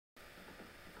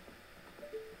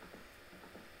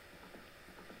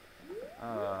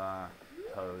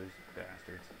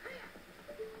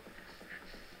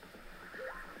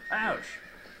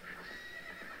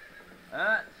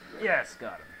Yes,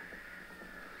 got him.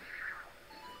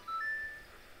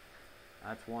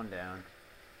 That's one down.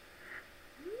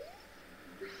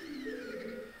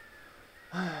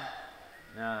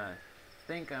 Now, I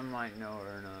think I might know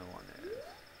where another one is.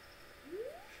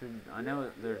 I know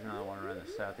that there's another one around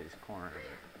the southeast corner,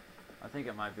 but I think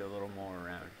it might be a little more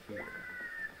around here.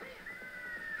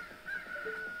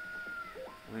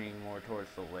 Leaning more towards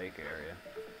the lake area.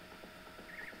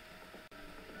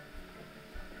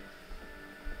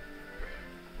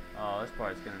 Oh, this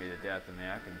part's gonna be the death of me,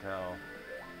 I can tell.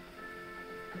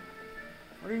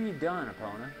 What have you done,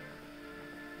 opponent?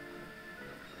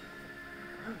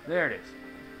 There it is.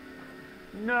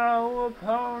 No,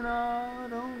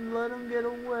 opponent! Don't let him get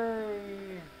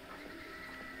away!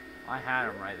 I had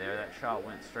him right there. That shot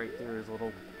went straight through his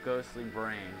little ghostly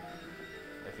brain.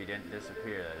 If he didn't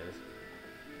disappear, that is.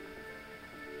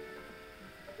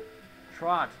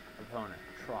 Trot, opponent.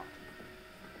 Trot.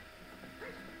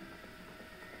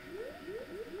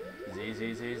 Z,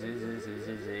 Z, Z, Z, Z, Z,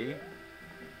 Z, Z.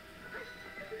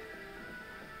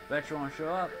 Bet you wanna show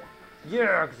up?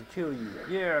 Yeah, 'cause I'll kill you.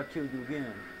 Yeah, I'll kill you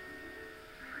again.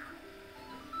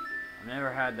 I've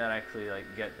never had that actually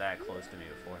like get that close to me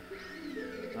before.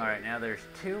 Alright, now there's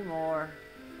two more.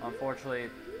 Unfortunately,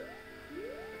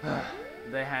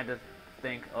 they had to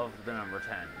think of the number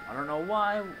 10. I don't know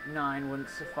why 9 wouldn't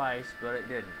suffice, but it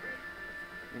didn't.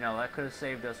 You know, that could have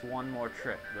saved us one more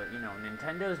trip, but you know,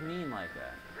 Nintendo's mean like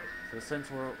that. So since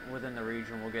we're within the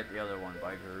region, we'll get the other one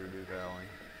by Gerudo Valley.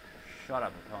 Shut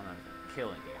up, opponent. I'm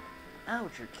killing you.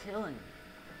 Ouch, you're killing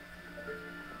me.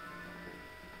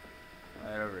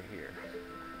 Right over here.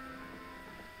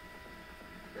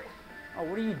 Oh,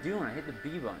 what are you doing? I hit the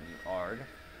B button, you ard.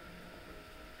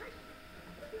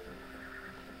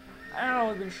 Ow,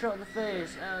 I've been shot in the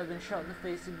face. Ow, I've been shot in the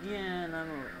face again. I'm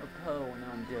a Poe and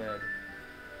now I'm dead.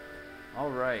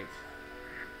 Alright.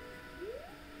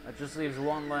 That just leaves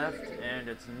one left, and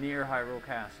it's near Hyrule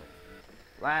Castle.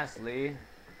 Lastly,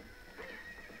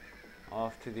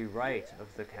 off to the right of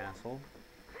the castle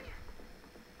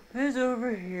is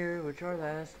over here, which our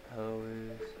last Poe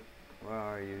is. Where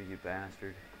are you, you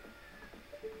bastard?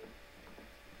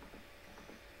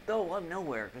 Oh, I'm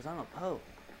nowhere, because I'm a Poe.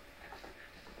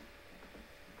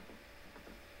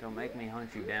 Don't make me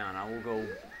hunt you down. I will go...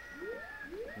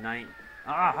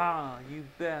 Aha! You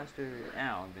bastard!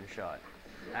 Ow, I've been shot.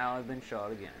 Ow, I've been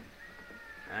shot again.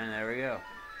 And there we go.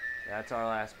 That's our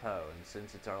last Poe. And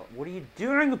since it's our... What are you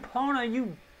doing, opponent,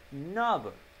 you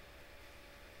nub?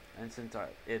 And since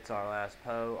it's our last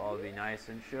Poe, I'll be nice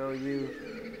and show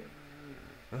you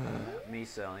me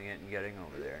selling it and getting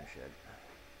over there and shit.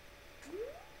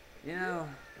 You know,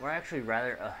 we're actually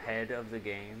rather ahead of the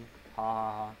game. Ha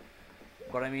ha ha.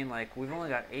 But I mean, like, we've only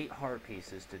got 8 heart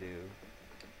pieces to do.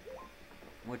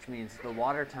 Which means the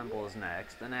water temple is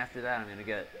next. Then after that, I'm going to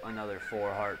get another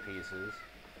 4 heart pieces.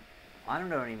 I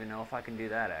don't even know if I can do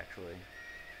that, actually.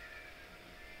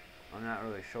 I'm not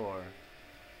really sure.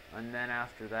 And then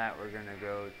after that, we're going to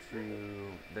go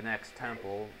to the next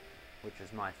temple, which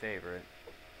is my favorite.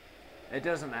 It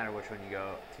doesn't matter which one you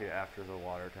go to after the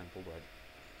water temple, but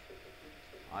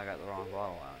I got the wrong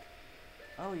bottle out.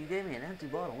 Oh, you gave me an empty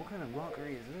bottle. What kind of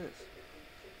mockery is this?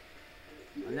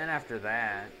 And then after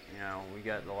that, you know, we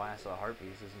got the last heart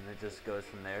pieces, and it just goes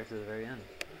from there to the very end.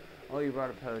 Oh, you brought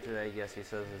a Poe today. Yes, he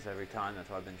says this every time. That's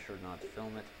why I've been sure not to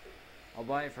film it. I'll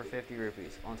buy it for 50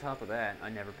 rupees. On top of that, I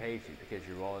never paid you because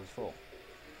your wallet is full.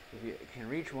 If you can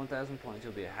reach 1,000 points,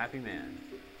 you'll be a happy man.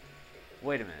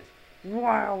 Wait a minute.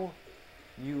 Wow!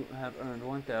 You have earned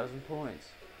 1,000 points.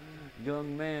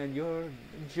 Young man, you're a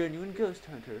genuine ghost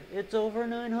hunter. It's over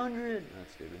 900.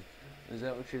 That's stupid. Is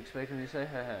that what you expected me to say?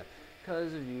 Haha.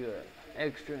 Because of you,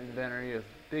 extra inventory of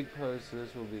big posts,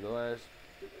 this will be the last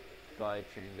buy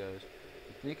chain goes.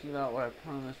 Thinking about what I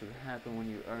promised would happen when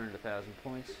you earned 1,000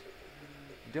 points.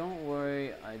 Don't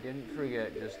worry, I didn't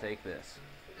forget, just take this.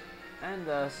 And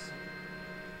thus,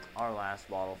 our last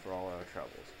bottle for all our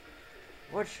troubles.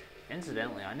 Which,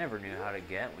 incidentally, I never knew how to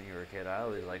get when you were a kid. I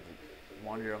always, like,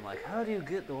 wondered, I'm like, how do you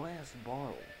get the last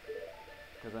bottle?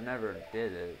 Because I never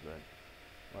did it, but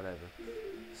whatever.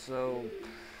 So,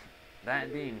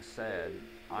 that being said,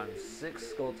 I'm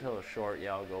 6 Skulltillas short.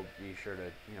 Yeah, I'll go be sure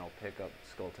to, you know, pick up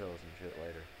Skulltillas and shit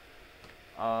later.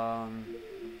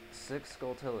 6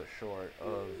 Skulltillas short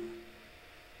of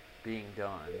being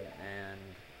done, and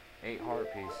 8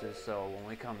 heart pieces, so when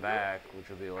we come back, which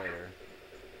will be later,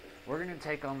 we're going to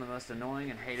take on the most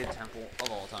annoying and hated temple of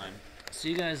all time.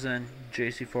 See you guys then.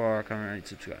 JC4R, comment, rate,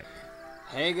 subscribe.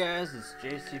 Hey guys, it's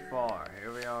JC4R.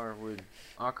 Here we are with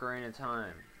Ocarina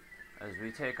time, as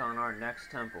we take on our next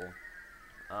temple.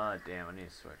 Damn, I need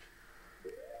to switch.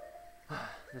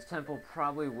 This temple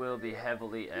probably will be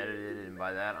heavily edited, and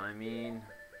by that I mean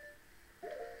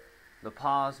the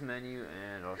pause menu,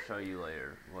 and I'll show you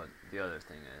later what the other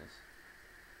thing is.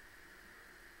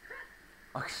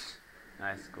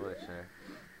 Nice glitch there.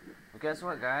 Well, guess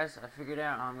what, guys? I figured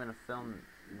out how I'm going to film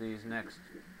these next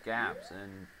gaps,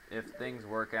 and if things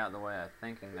work out the way I'm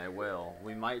thinking they will,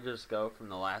 we might just go from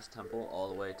the last temple all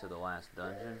the way to the last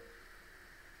dungeon.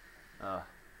 How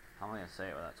am I going to say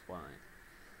it without spoiling it?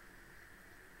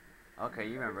 Okay,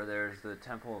 you remember there's the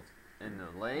temple in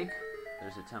the lake,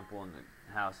 there's a temple in the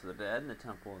House of the Dead, and the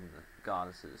temple in the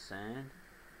Goddess of the Sand.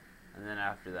 And then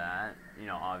after that, you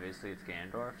know, obviously it's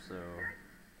Gandorf, so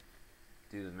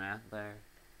do the math there.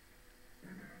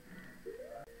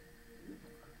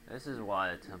 This is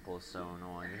why the temple is so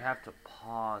annoying. You have to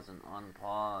pause and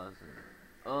unpause,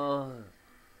 and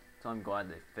so I'm glad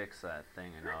they fixed that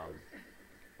thing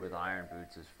with Iron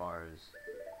Boots as far as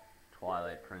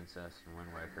Twilight Princess and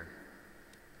Wind Waker.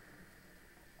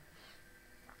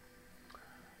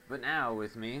 But now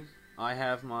with me, I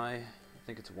have my, I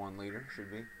think it's 1 liter, should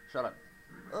be. Shut up.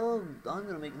 Oh, I'm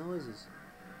gonna make noises.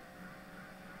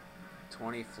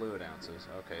 20 fluid ounces.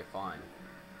 Okay, fine.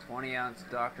 20-ounce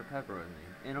Dr. Pepper with me,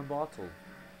 in a bottle.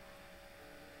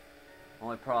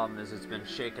 Only problem is it's been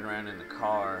shaking around in the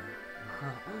car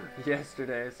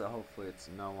yesterday, so hopefully it's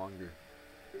no longer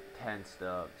tensed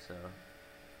up, so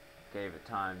gave it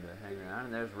time to hang around.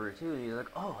 And there's Rutu, and he's like,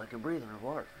 oh, I can breathe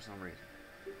underwater for some reason.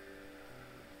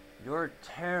 You're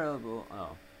terrible.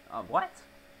 Oh. What?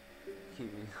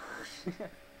 Keep me.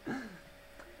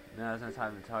 Now there's no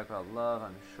time to talk about love.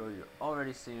 I'm sure you've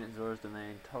already seen it. Zora's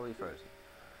Domain, totally frozen.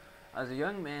 As a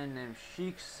young man named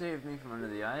Sheik saved me from under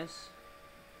the ice,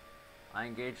 I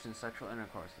engaged in sexual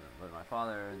intercourse with him. But my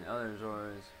father and the other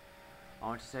Zoras, I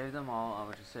want to save them all. I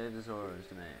want to save the Zora's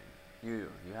Domain. You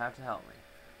have to help me.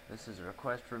 This is a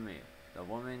request from me, the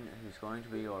woman who's going to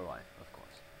be your wife, of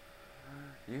course.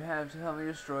 You have to help me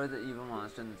destroy the evil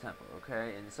monster in the temple,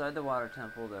 okay? Inside the water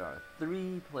temple, there are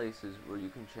 3 places where you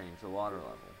can change the water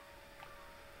level.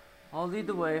 I'll lead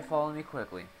the way, follow me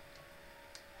quickly.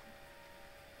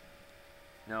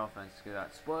 No offense to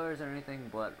that spoilers or anything,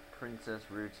 but Princess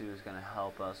Rutu is going to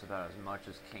help us about as much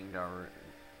as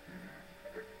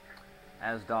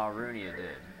Darunia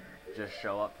did. Just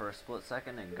show up for a split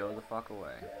second and go the fuck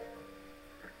away.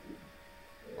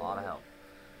 A lot of help.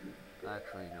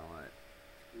 Actually, you know what?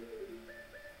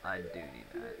 I do need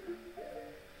that.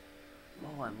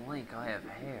 Oh, I'm Link. I have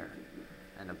hair,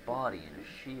 and a body, and a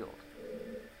shield.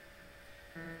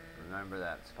 Remember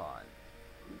that spot.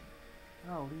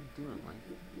 Oh, what are you doing, Link?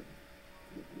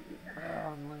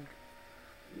 Oh, I'm Link.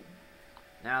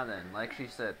 Now then, like she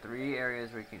said, 3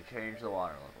 areas where you can change the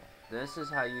water level. This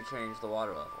is how you change the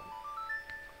water level.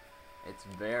 It's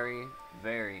very,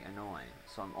 very annoying.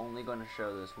 So I'm only going to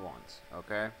show this once,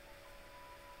 okay?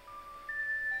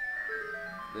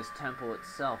 This temple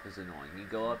itself is annoying. You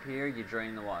go up here, you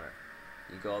drain the water.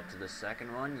 You go up to the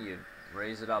second one, you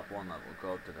raise it up 1 level.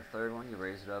 Go up to the third one, you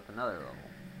raise it up another level.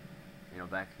 You know,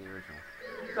 back to the original.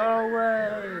 Go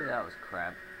away! That was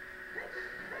crap.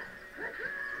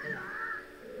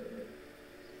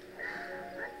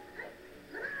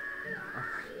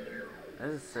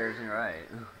 This serves me right.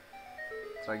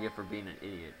 That's what I get for being an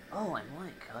idiot. Oh, I'm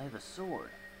Link. I have a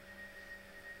sword.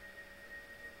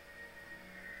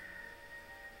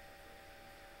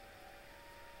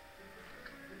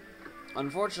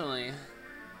 Unfortunately,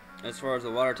 as far as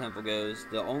the water temple goes,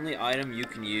 the only item you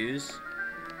can use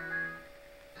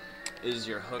is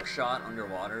your hook shot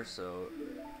underwater, so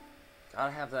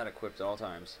gotta have that equipped at all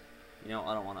times. You know,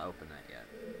 I don't want to open that yet,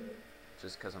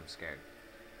 just because I'm scared.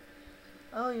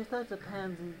 Oh, you're such a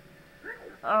pansy.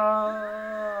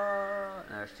 Oh! Now,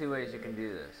 there's 2 ways you can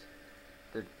do this.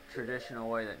 The traditional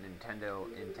way that Nintendo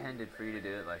intended for you to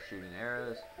do it, by shooting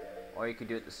arrows, or you could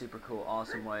do it the super cool,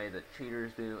 awesome way that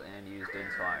cheaters do and use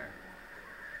Din's Fire.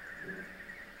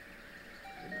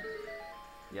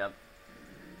 Yep.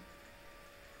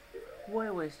 Why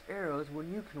waste arrows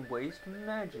when you can waste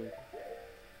magic?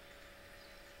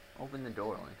 Open the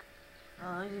door, Link.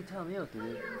 Oh, you tell me what to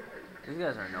do. These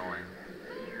guys are annoying.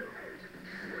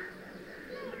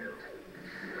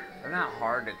 They're not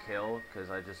hard to kill, because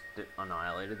I just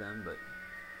annihilated them, but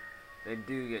they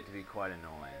do get to be quite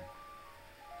annoying.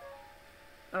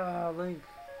 Ah, Link.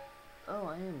 Oh,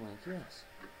 I am Link, yes.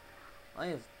 I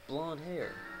have blonde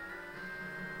hair.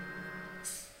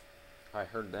 I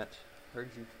heard that.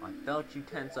 Heard you. I felt you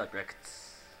tense up. I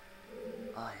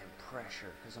am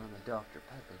pressure, because I'm a Dr.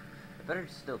 Pepper. It better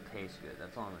still taste good,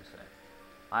 that's all I'm going to say.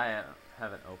 I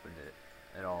haven't opened it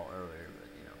at all earlier, but,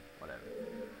 you know, whatever.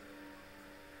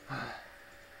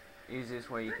 easiest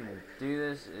way you can do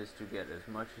this is to get as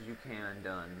much as you can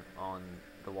done on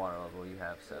the water level you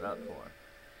have set up for.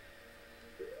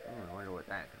 I wonder what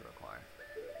that could require.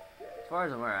 As far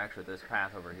as I'm aware, actually, this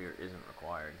path over here isn't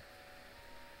required.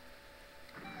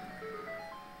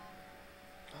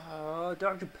 Oh,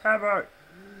 Dr. Pepper!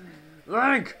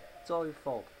 Link! It's all your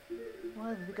fault. Why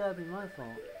has it gotta be my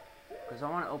fault? Because I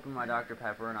want to open my Dr.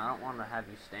 Pepper, and I don't want to have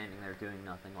you standing there doing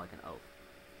nothing like an oaf.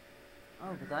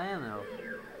 Oh, but I am an oaf.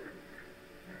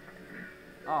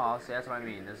 Oh, see, that's what I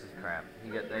mean. This is crap.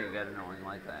 They get annoying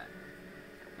like that.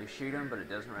 You shoot them, but it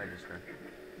doesn't register.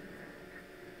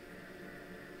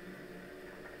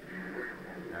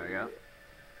 There we go.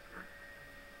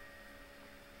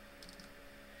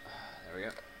 There we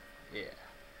go. Yeah.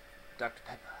 Dr.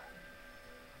 Pepper.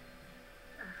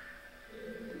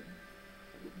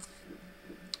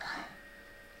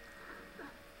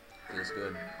 Feels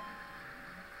good.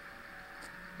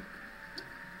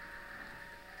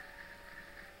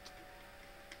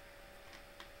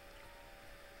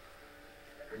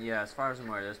 Yeah, as far as I'm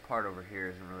aware, this part over here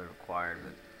isn't really required,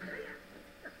 but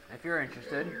if you're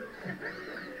interested,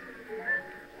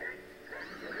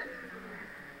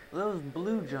 those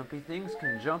blue jumpy things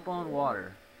can jump on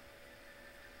water.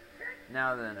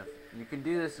 Now then, if you can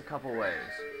do this a couple ways.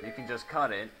 You can just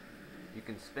cut it, you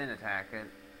can spin attack it,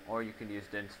 or you can use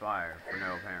dense fire for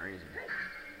no apparent reason.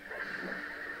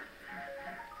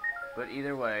 But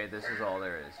either way, this is all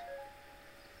there is.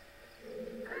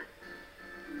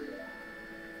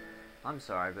 I'm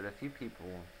sorry, but if you people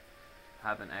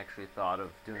haven't actually thought of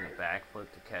doing a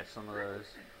backflip to catch some of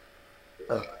those,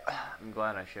 I'm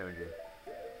glad I showed you.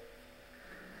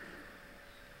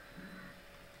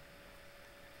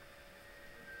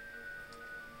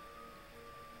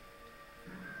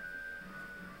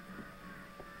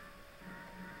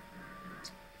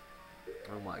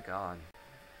 Oh my god.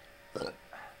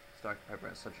 Dr. Pepper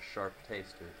has such a sharp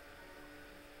taste to it.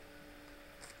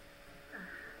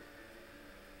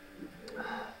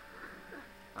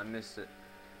 I missed it.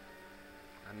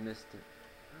 I missed it.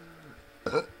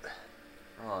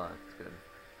 Oh, that's good.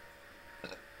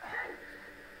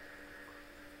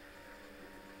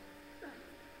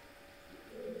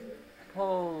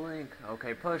 Pull, Link.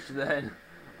 Okay, push then.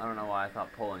 I don't know why I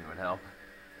thought pulling would help.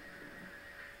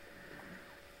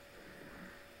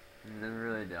 I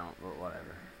really don't, but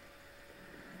whatever.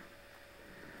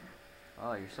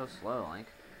 Oh, you're so slow, Link.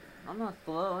 I'm not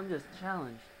slow, I'm just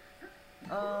challenged.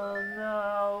 Oh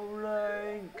no,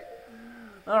 Link!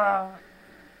 Ah!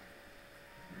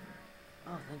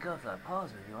 Oh, thank God for that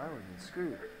pause menu, I would've been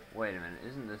screwed. Wait a minute,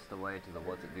 isn't this the way to the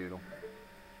what's it doodle?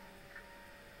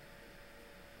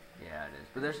 Yeah, it is.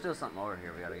 But there's still something over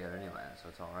here we gotta get anyway, so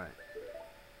it's alright.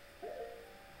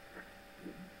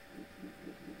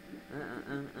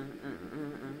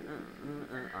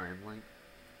 I am Link.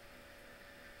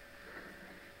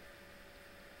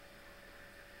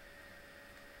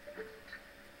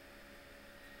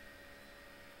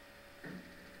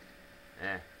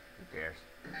 Who cares?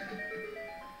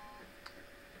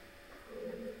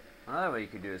 Another way you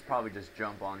could do is probably just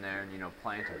jump on there and, you know,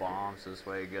 plant a bomb so this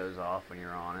way it goes off when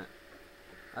you're on it.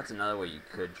 That's another way you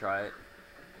could try it.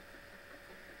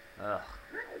 Ugh.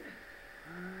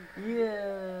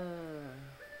 Yeah.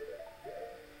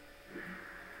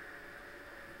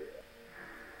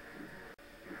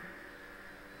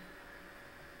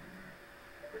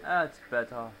 That's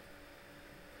better.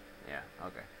 Yeah,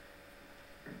 okay.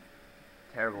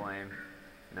 Terrible aim.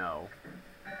 No.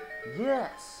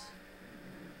 Yes!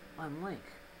 I'm Link.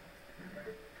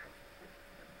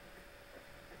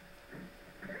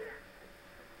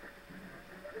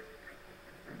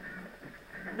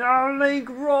 No, Link,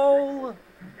 roll!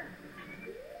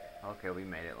 Okay, we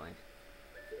made it, Link.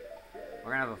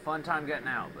 We're gonna have a fun time getting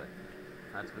out, but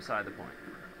that's beside the point.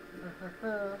 What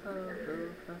are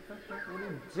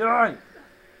you doing?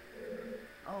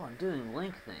 Oh, I'm doing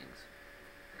Link things.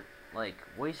 Like,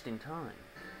 wasting time.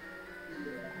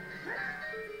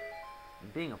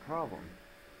 And being a problem.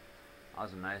 That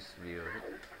was a nice view of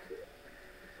it.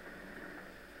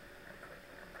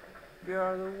 Get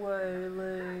out of the way,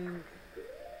 Link.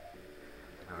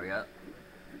 There we go.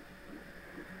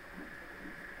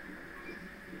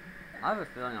 I have a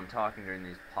feeling I'm talking during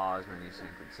these pause menu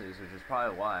sequences, which is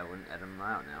probably why I wouldn't edit them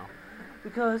out now.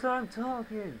 Because I'm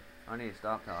talking! I need to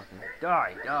stop talking.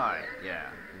 Die! Die!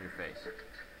 Yeah, in your face.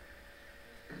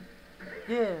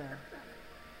 Yeah!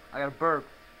 I got a burp.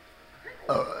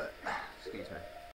 Excuse me.